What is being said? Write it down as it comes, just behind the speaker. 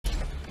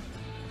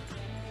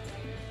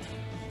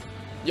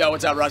Yo,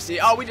 what's up,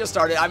 Rusty? Oh, we just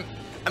started. I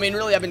mean,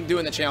 really, I've been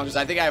doing the challenges.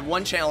 I think I have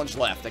one challenge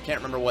left. I can't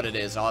remember what it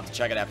is. I'll have to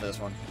check it after this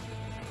one.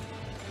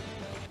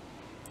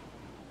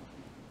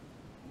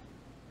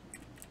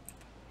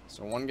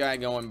 So one guy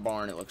going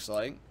barn, it looks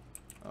like.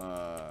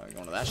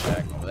 Going to that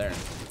shack over there.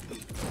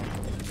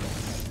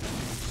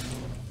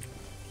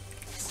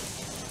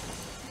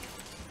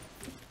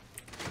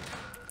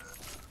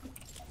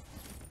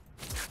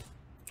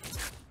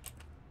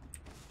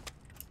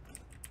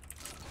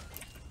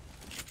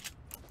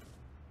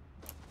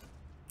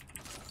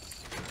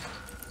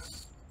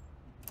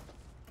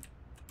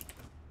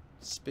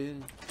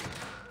 Spin.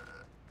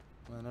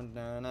 When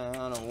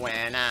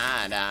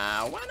I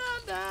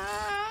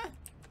die.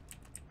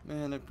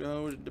 Man, I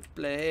go to the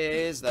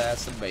place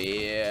that's the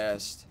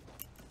best.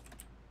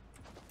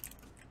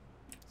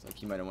 It's like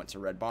he might have went to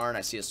Red Barn.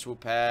 I see a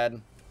swoop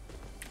pad.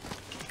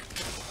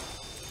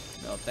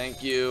 No,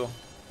 thank you.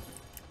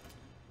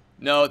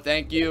 No,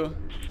 thank you.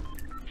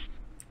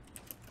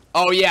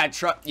 Oh yeah,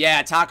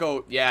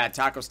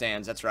 taco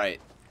stands. That's right.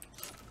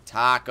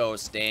 Taco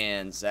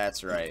stands.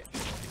 That's right.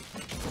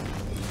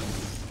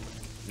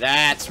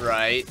 That's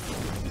right.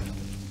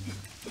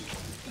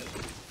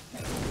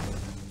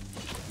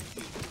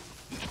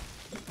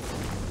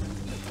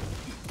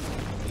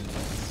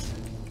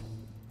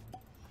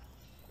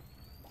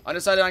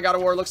 Undecided on God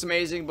of War. Looks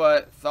amazing,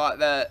 but thought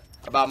that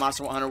about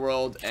Monster Hunter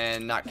World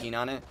and not keen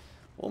on it.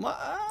 Well,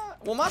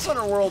 Monster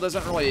Hunter World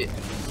isn't really...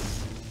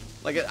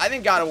 Like, I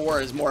think God of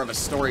War is more of a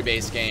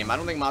story-based game. I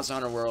don't think Monster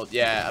Hunter World...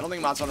 Yeah, I don't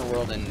think Monster Hunter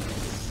World and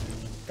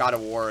God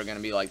of War are going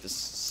to be, like, this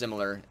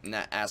similar in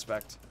that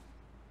aspect.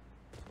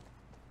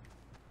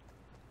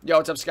 Yo,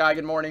 what's up, Sky?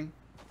 Good morning.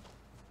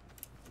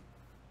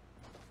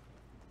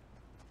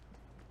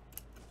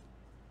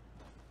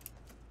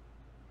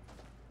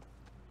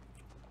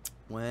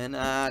 When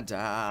I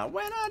die,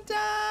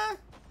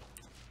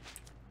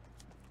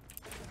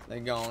 they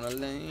gonna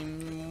lay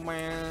me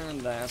where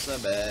that's the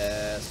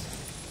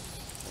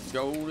best.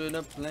 Go to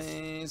the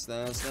place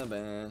that's the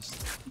best.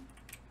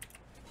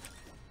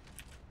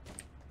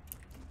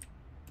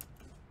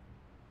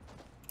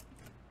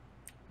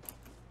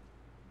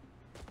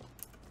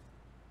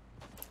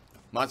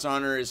 Monster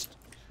Hunter is...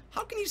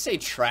 How can you say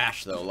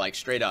trash, though? Like,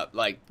 straight up.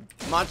 Like,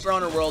 Monster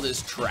Hunter World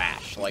is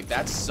trash. Like,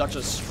 that's such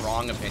a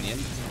strong opinion.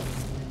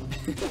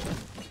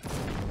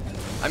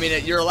 I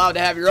mean, you're allowed to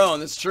have your own.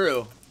 That's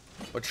true.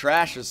 But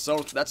trash is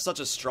so... That's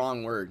such a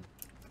strong word.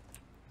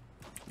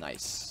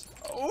 Nice.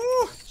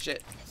 Oh,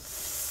 shit.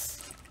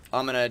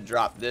 I'm gonna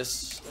drop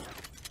this.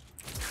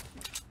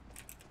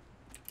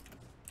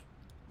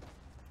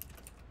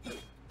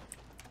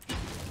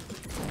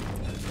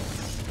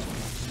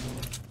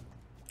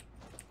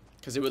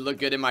 Because it would look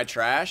good in my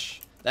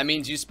trash. That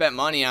means you spent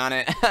money on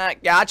it.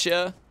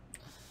 Gotcha.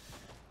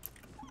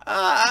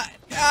 Got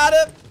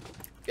him.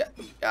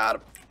 Got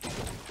him.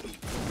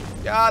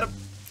 Got him.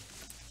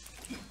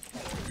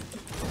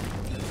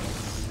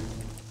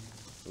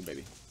 Oh,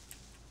 baby.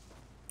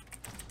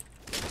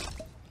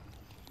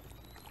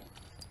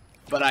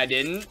 But I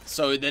didn't,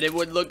 so that it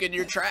would look in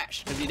your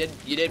trash. Because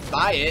you didn't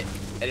buy it,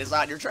 and it's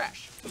not your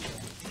trash.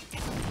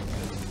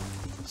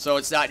 So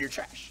it's not your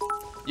trash.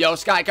 Yo,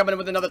 Sky coming in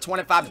with another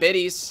 25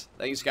 biddies.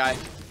 Thank you, Sky.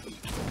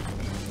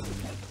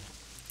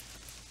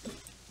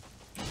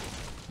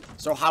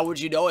 So how would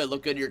you know it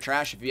looked good in your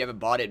trash if you haven't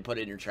bought it and put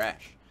it in your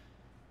trash?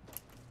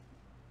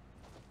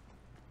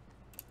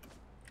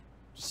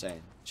 Just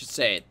saying. Just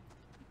say it.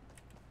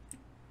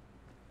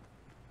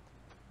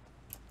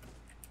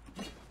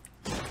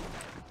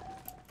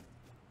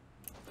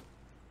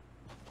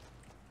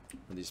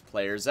 Where these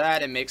players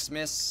at? It makes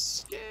me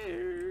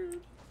scared.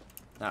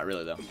 Not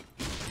really, though.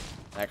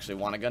 I actually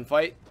want a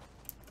gunfight.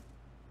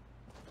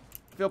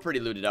 I feel pretty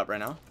looted up right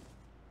now.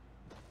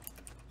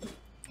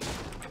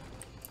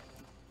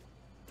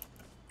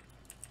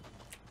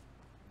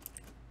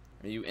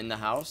 Are you in the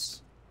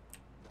house?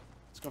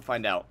 Let's go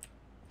find out.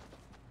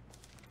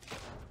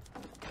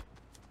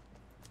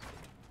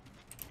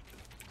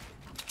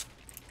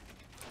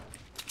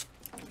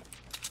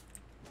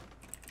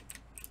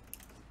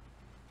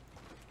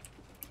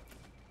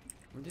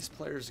 Where'd these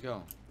players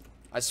go?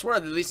 I swear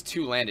at least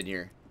 2 landed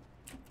here.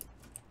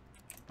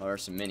 Oh,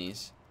 there's some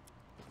minis.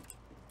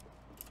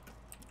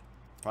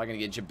 Probably gonna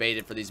get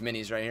jebaited for these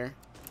minis right here.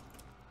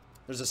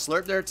 There's a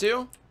slurp there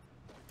too.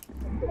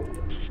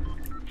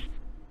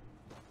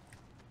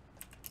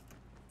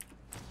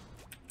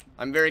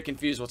 I'm very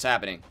confused what's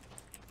happening.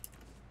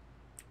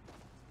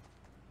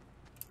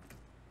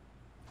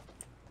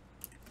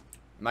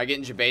 Am I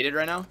getting jebaited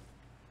right now?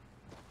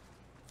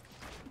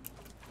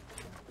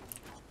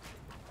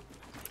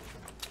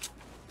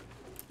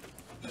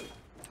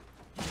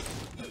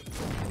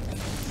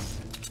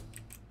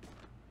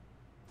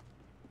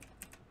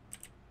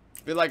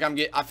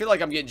 I feel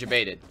like I'm getting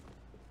jebaited.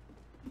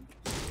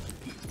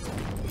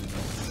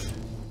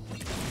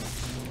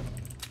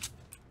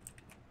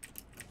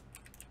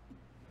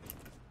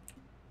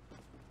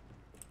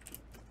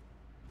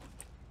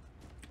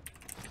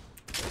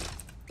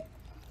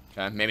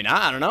 Okay, maybe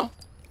not. I don't know.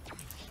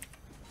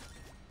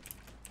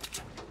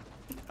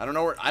 I don't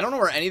know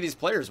where any of these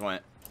players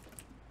went.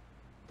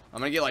 I'm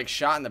gonna get like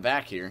shot in the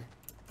back here.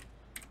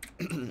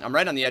 I'm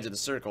right on the edge of the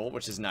circle,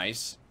 which is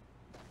nice.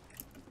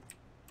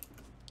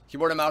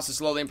 Keyboard and mouse is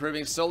slowly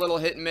improving. Still a little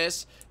hit and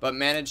miss, but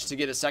managed to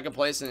get a second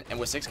place and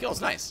with 6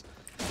 kills. Nice.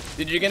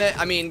 Dude, you're gonna,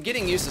 I mean,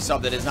 getting used to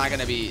something is not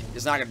gonna be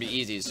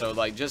easy. So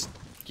like, just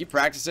keep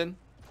practicing.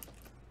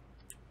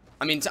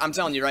 I mean, I'm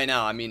telling you right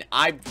now. I mean,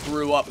 I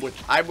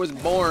was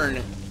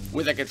born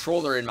with a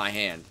controller in my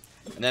hand,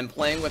 and then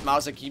playing with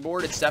mouse and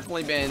keyboard. It's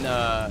definitely been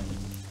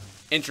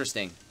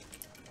interesting.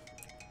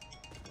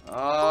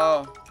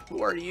 Oh,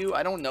 who are you?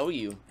 I don't know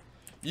you.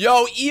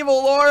 Yo,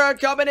 Evil Laura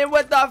coming in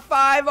with the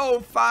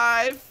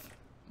 505.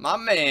 My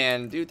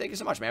man, dude, thank you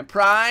so much, man.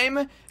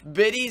 Prime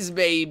Biddies,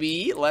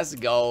 baby. Let's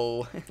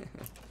go.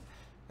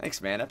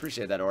 Thanks, man. I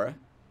appreciate that, Aura.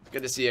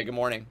 Good to see you. Good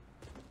morning.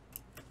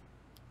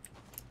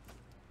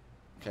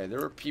 Okay,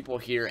 there are people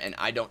here, and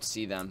I don't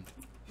see them.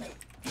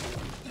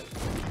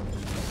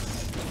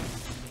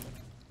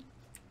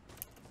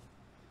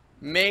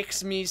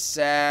 Makes me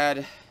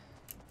sad.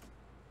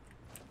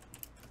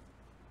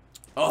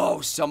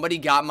 Oh, somebody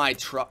got my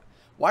truck.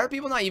 Why are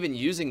people not even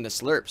using the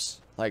slurps?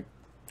 Like,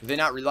 do they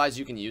not realize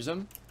you can use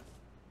them?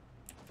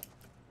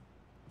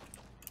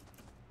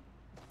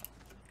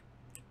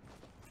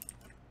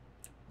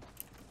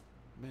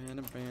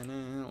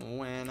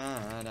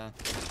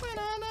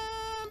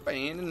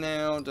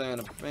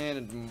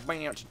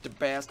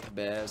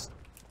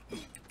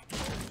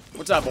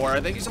 What's up,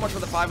 Aura? Thank you so much for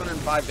the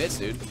 505 bits,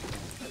 dude.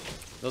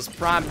 Those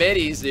prime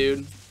biddies,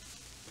 dude.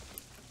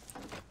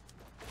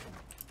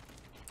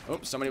 Oh,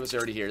 somebody was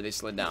already here. They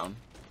slid down.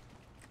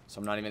 So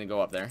I'm not even gonna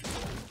go up there.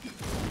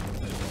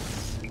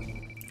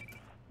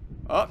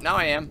 Oh, now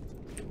I am.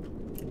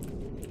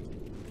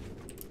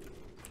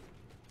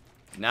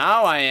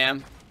 Now I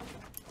am.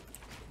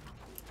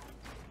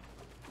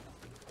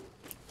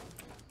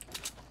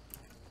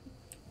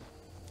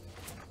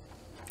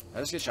 Did I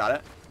just get shot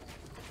at?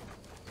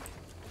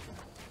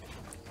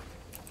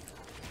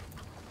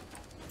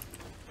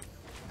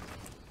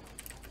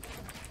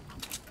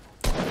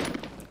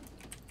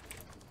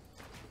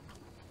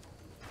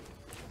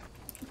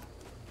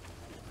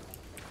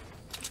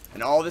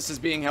 And all this is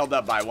being held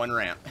up by one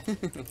ramp.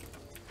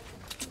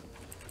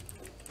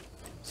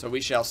 So we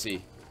shall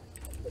see.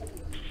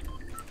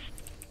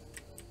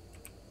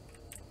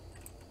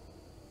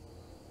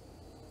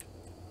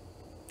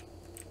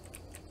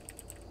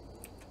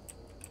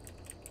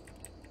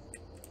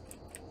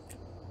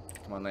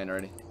 Come on, land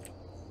already.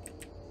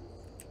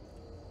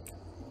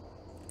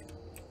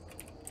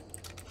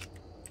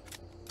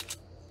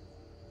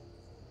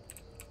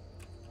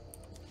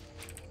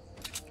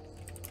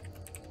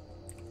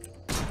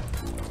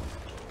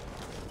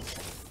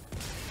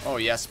 Oh,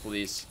 yes,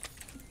 please.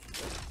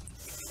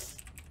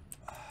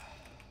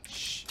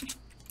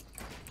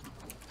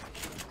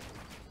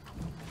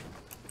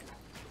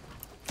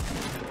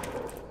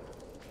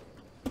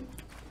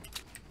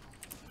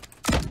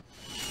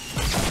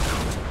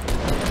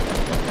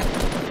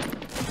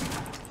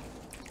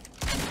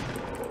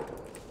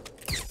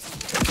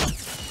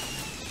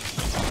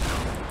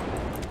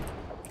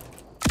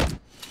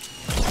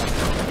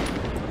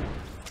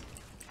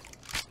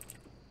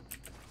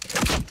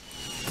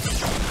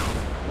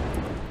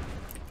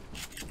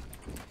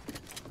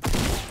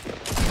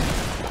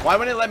 Why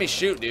wouldn't it let me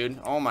shoot, dude?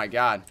 Oh my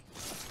god.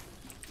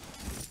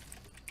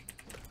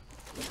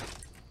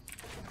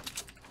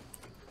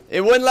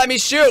 It wouldn't let me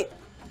shoot.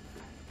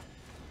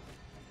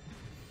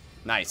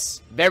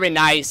 Nice. Very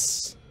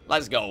nice.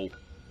 Let's go.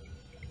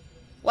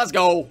 Let's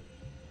go.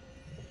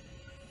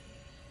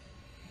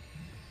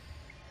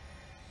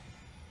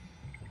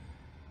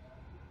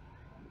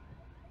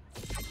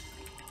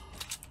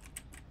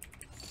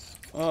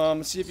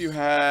 Let's see if you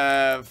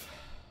have...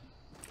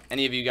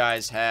 Any of you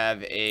guys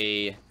have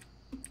a...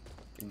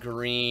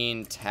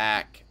 green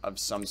tack of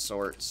some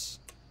sorts.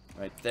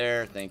 Right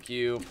there. Thank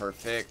you.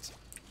 Perfect.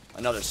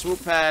 Another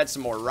swoop pad.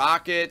 Some more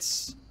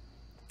rockets.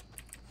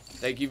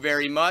 Thank you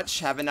very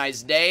much. Have a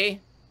nice day.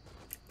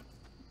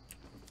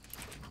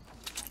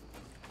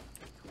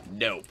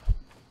 Dope.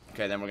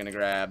 Okay, then we're gonna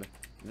grab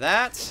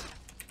that.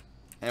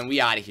 And we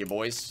out of here,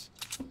 boys.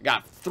 I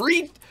got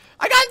three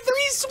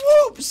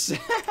swoops!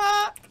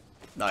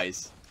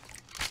 Nice.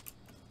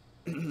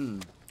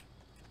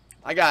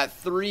 I got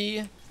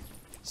 3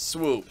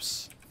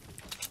 swoops.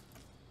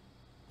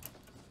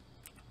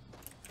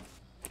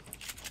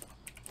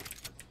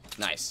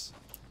 Nice.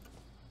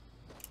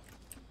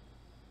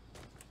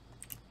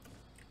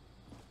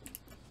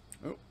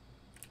 Oh,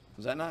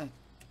 was that 9?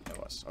 It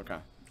was. Okay.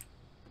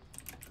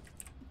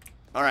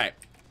 All right.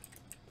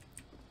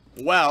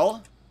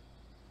 Well,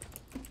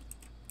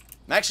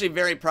 I'm actually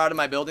very proud of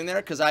my building there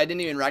because I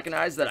didn't even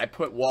recognize that I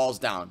put walls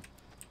down,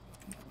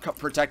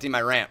 protecting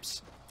my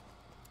ramps.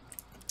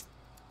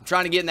 I'm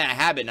trying to get in that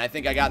habit, and I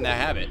think I got in that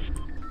habit.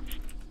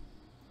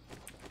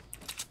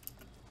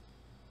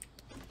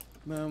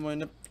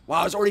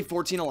 Wow, I was already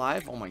 14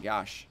 alive? Oh my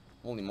gosh.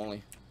 Holy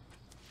moly.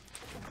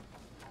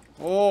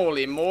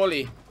 Holy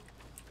moly.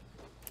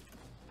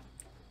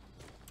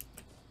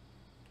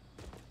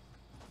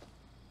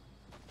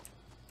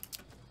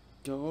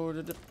 Go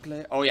to the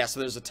play. Oh yeah,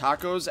 so there's the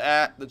tacos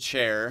at the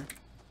chair.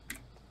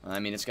 I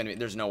mean, it's gonna be.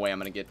 There's no way I'm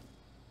gonna get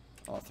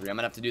all 3. I'm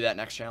gonna have to do that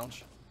next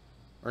challenge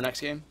or next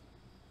game.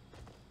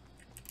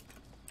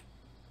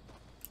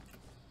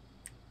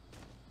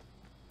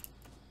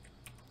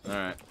 All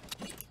right.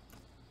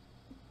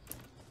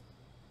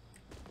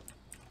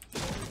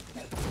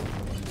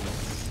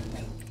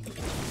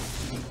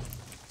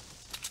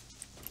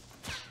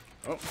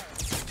 Oh,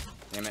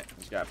 damn it!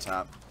 He's got up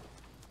top.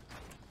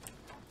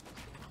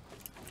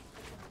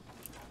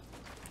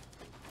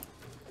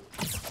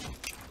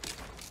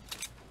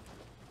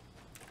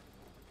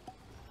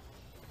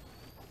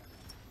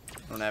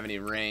 Don't have any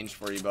range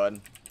for you, bud.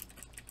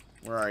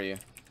 Where are you?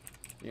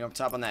 You up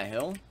top on that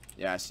hill?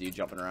 Yeah, I see you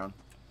jumping around.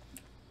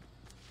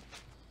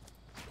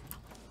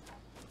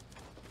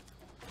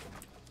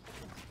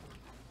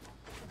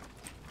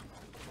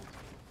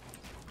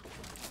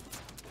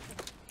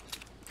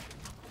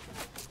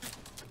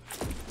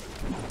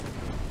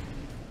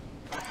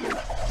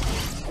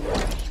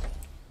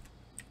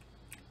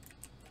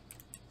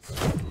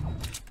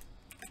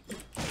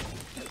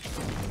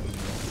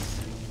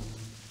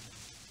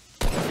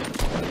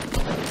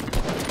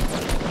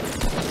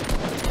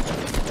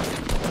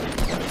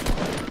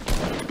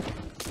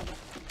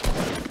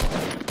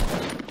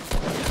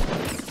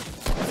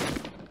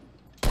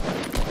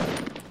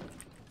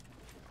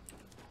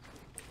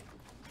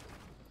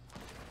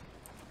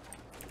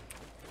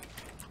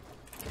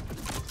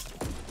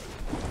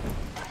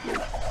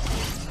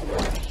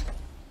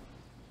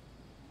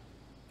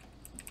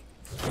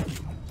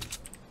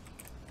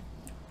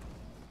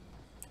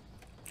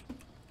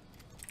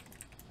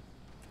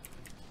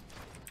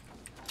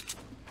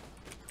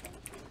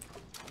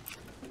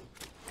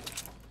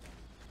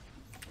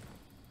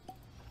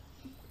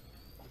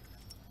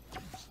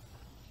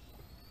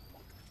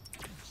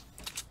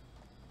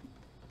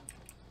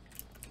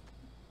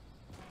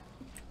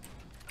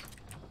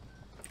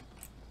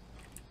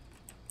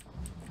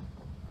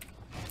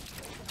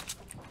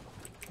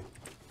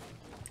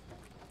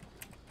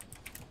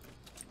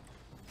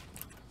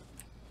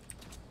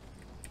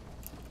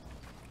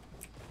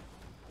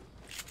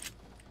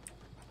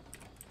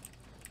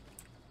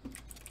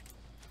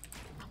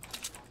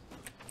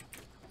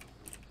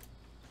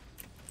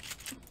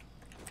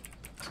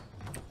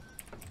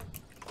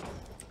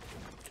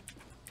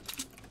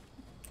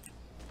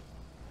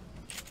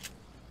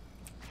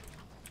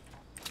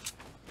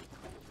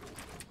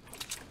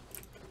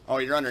 Oh,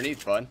 you're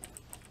underneath, bud.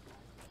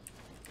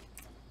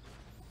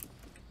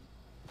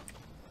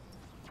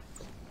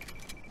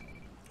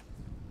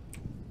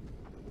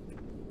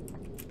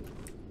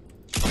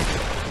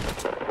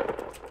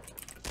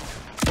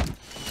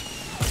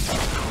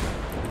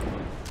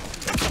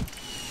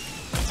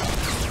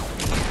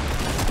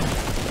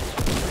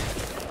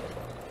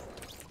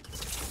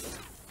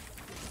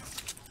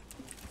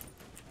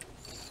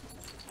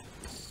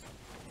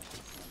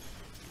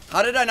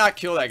 How did I not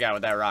kill that guy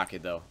with that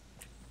rocket, though?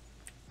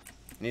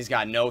 And he's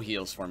got no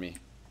heals for me.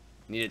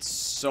 Needed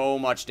so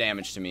much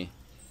damage to me.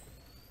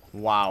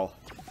 Wow.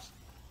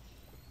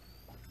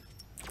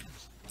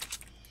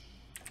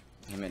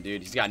 Damn it,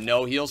 dude. He's got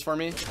no heals for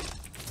me.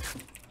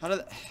 How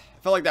did... I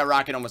felt like that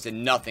rocket almost did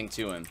nothing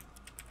to him.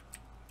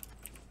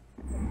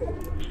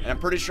 And I'm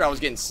pretty sure I was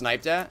getting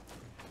sniped at.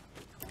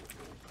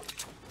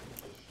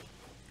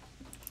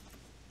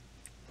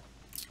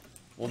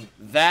 Well,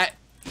 that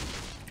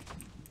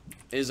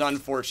is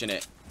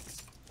unfortunate.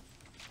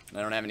 I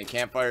don't have any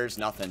campfires,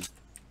 nothing.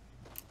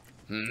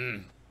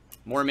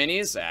 More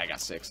minis? I got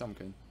 6, I'm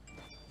good.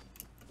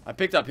 I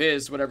picked up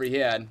his, whatever he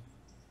had.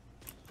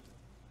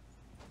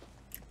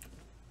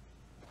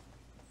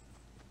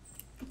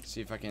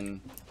 See if I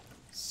can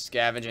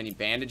scavenge any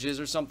bandages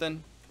or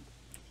something.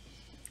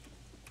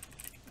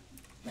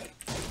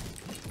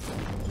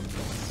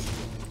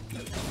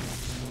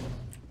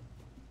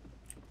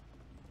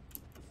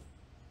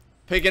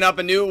 Picking up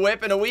a new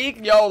whip in a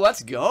week? Yo,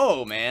 let's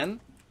go, man.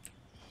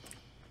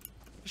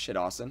 Shit,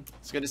 Austin.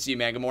 It's good to see you,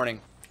 man. Good morning.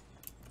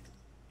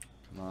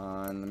 Come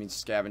on. Let me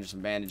scavenge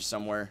some bandage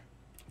somewhere.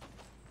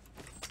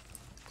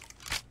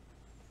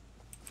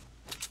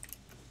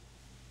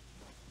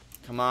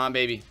 Come on,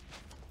 baby.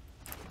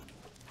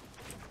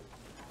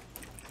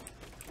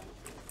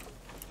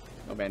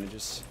 No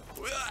bandages.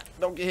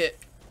 Don't get hit.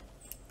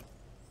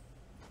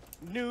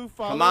 New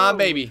follow. Come on,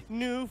 baby.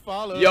 New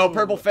follow. Yo,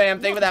 Purple Fam,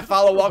 thank you for that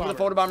follow. Welcome to the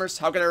Photo Bombers.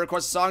 How can I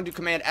request a song? Do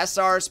command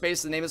SR,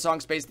 space the name of the song,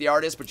 space the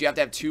artist, but you have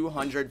to have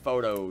 200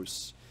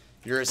 photos.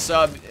 If you're a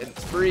sub,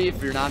 it's free.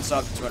 If you're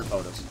non-sub, 200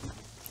 photos.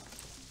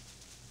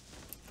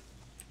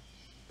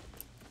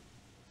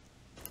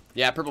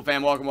 Yeah, Purple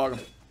Fam, welcome, welcome.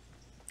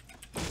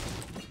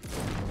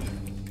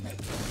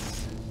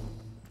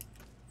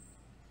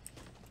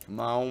 Come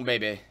on,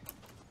 baby.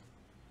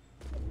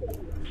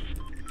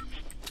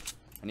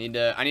 I need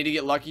to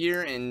get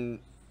luckier and...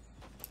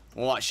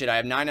 Well, shit, I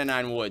have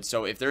 999 wood,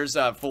 so if there's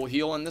a full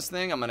heal in this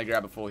thing, I'm gonna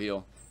grab a full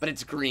heal. But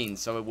it's green,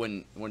 so it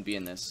wouldn't be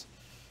in this.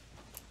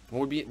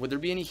 Would there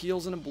be any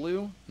heals in a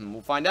blue?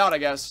 We'll find out, I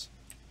guess.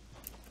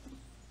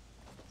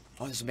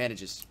 Oh, there's some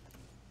bandages.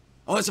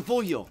 Oh, it's a full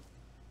heal.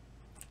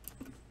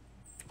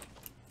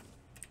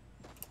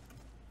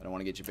 I don't want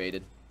to get you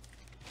baited.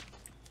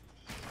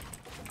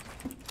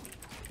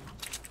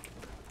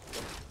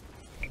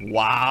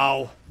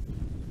 Wow.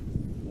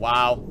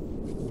 Wow.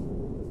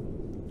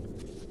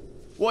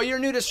 Well, you're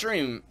new to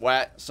stream,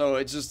 Wat, so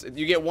it's just,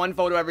 you get one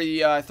photo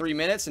every 3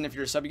 minutes, and if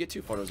you're a sub, you get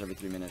 2 photos every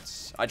 3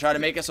 minutes. I try to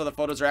make it so the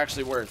photos are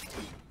actually worth.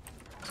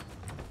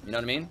 You know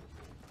what I mean?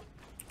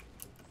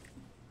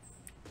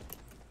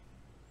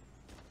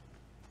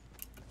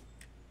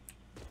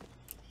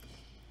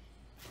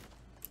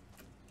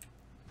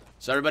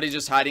 So everybody's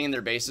just hiding in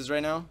their bases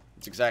right now?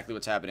 That's exactly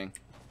what's happening.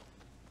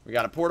 We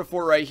got a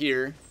porta-fort right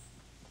here.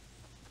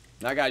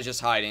 That guy's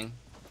just hiding.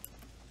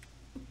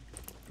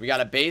 We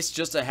got a base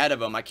just ahead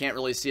of him. I can't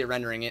really see it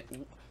rendering it.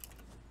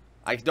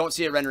 I don't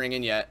see it rendering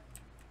in yet.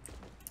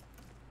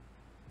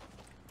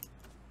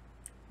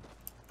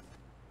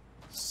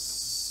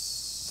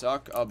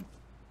 Suck a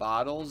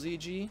bottle,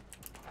 ZG?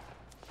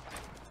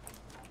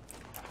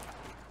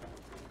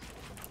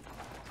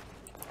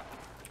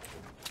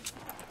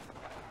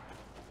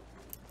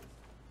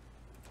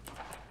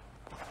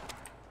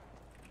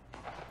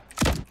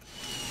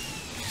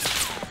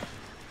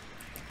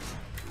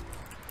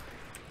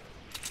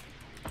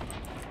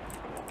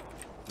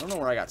 I don't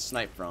know where I got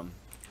sniped from.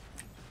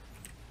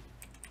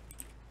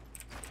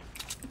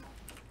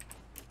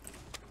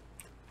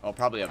 Oh,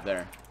 probably up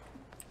there.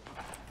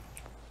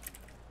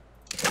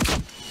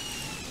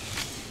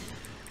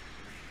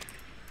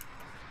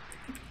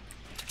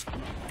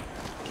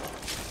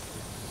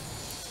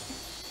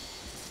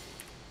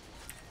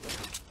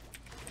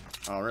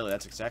 Oh, really?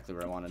 That's exactly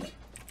where I wanted it.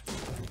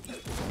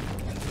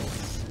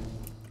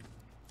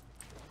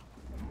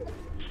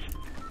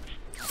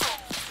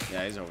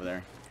 Yeah, he's over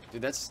there.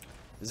 Dude, that's...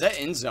 Is that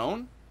in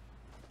zone?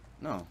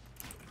 No.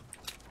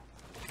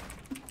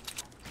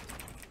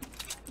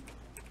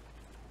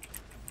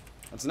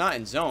 That's not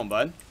in zone,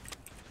 bud.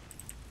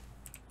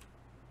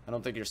 I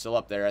don't think you're still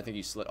up there. I think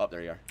you slid... Oh,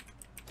 there you are.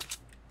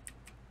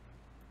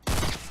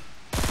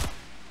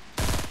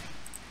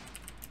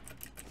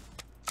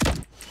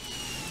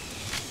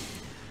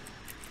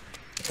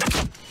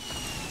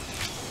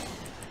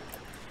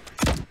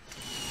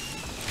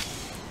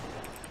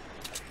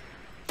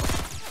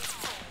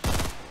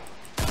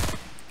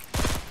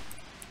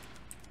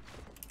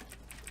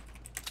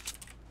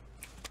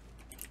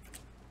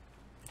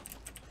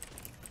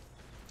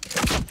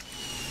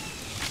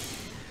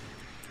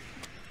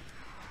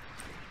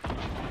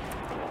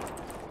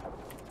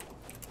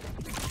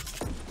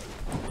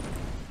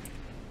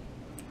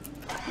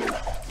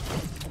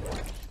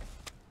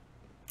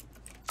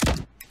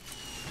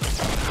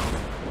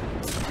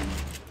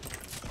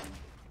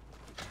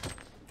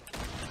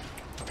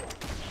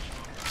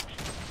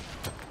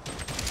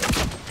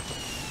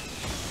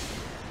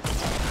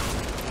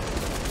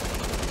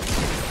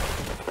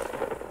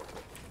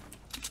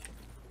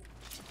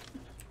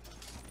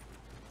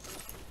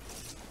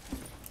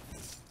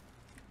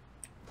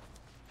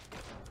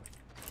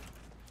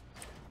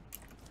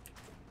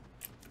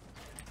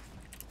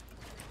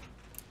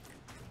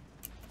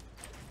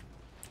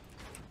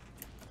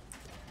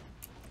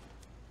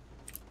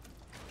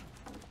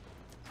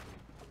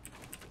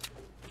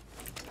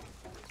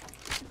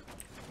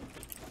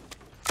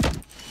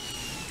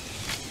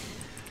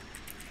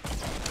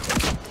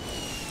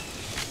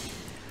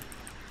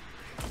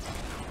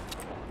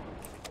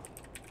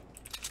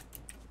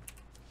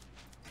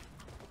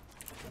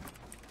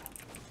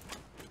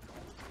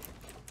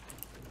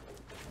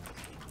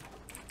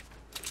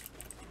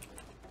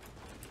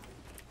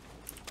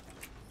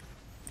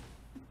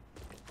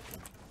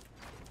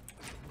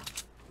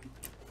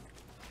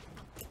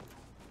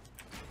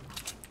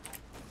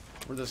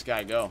 Where'd this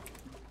guy go?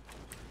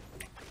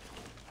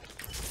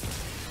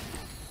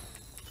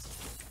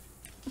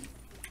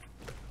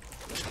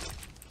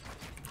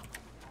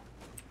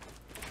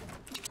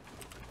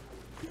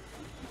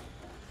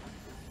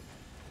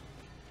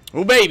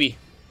 Oh, baby.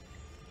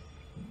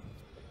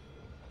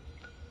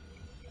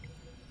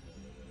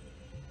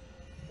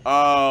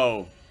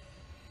 Oh.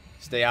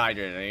 Stay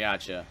hydrated. I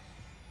gotcha.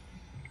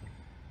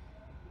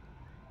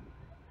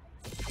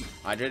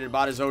 Hydrated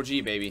bot is OG,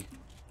 baby.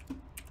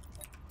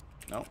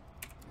 Nope.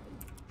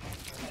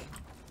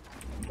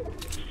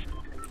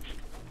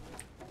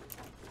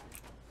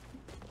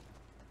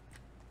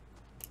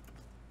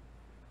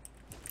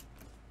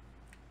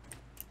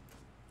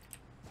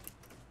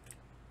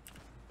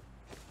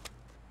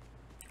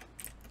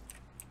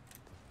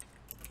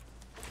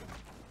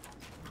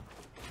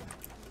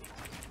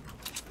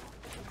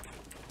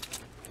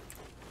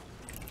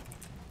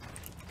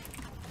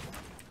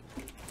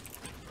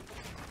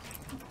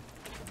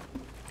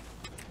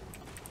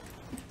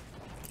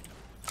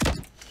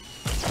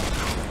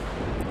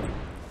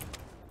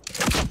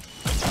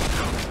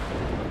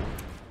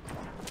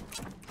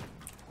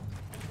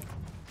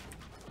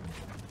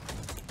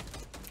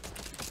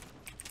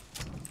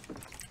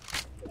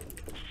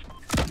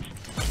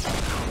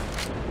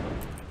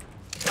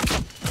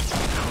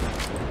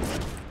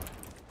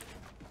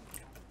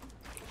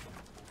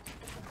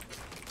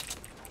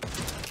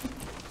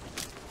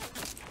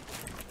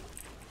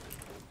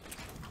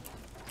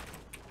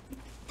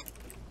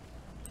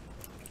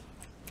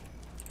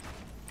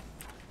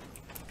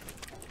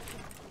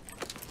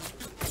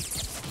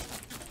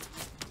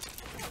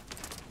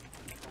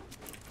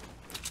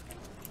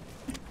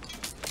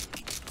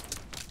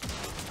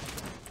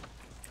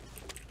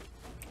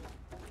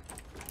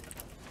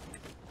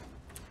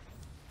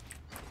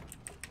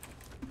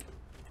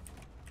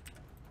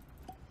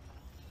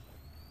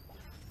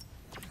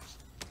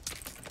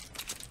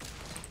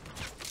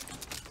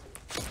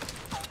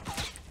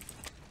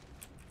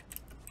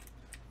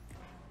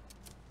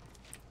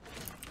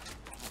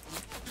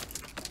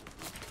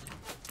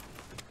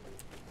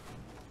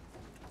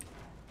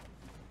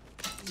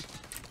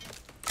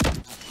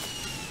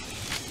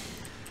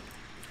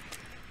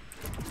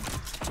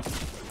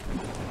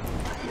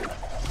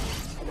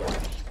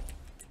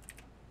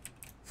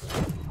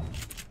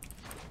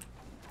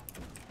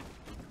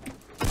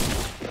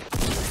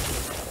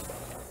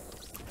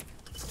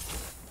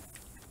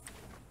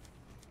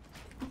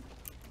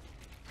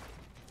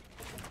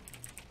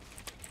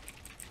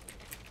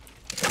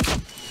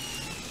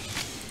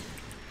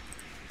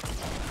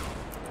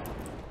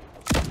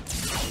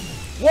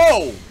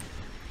 Whoa!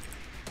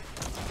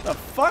 The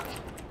fuck?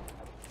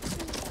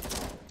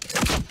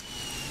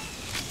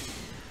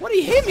 What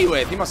did he hit me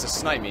with? He must have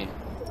sniped me.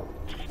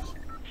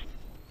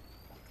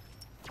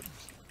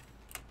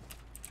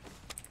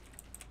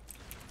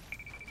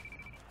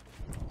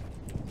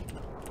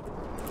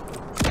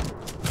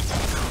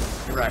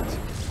 Correct.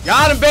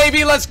 Got him,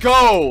 baby. Let's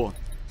go.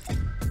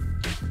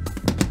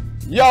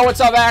 Yo, what's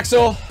up,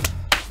 Axel?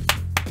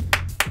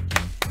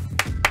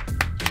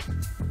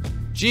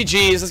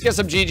 GG's. Let's get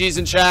some GG's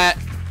in chat.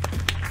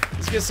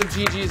 Let's get some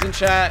GG's in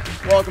chat.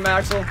 Welcome,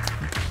 Axel.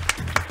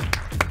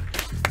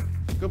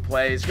 Good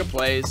plays. Good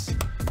plays.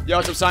 Yo,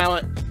 what's up,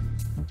 Silent?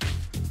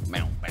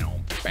 Bow, bow,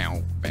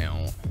 bow.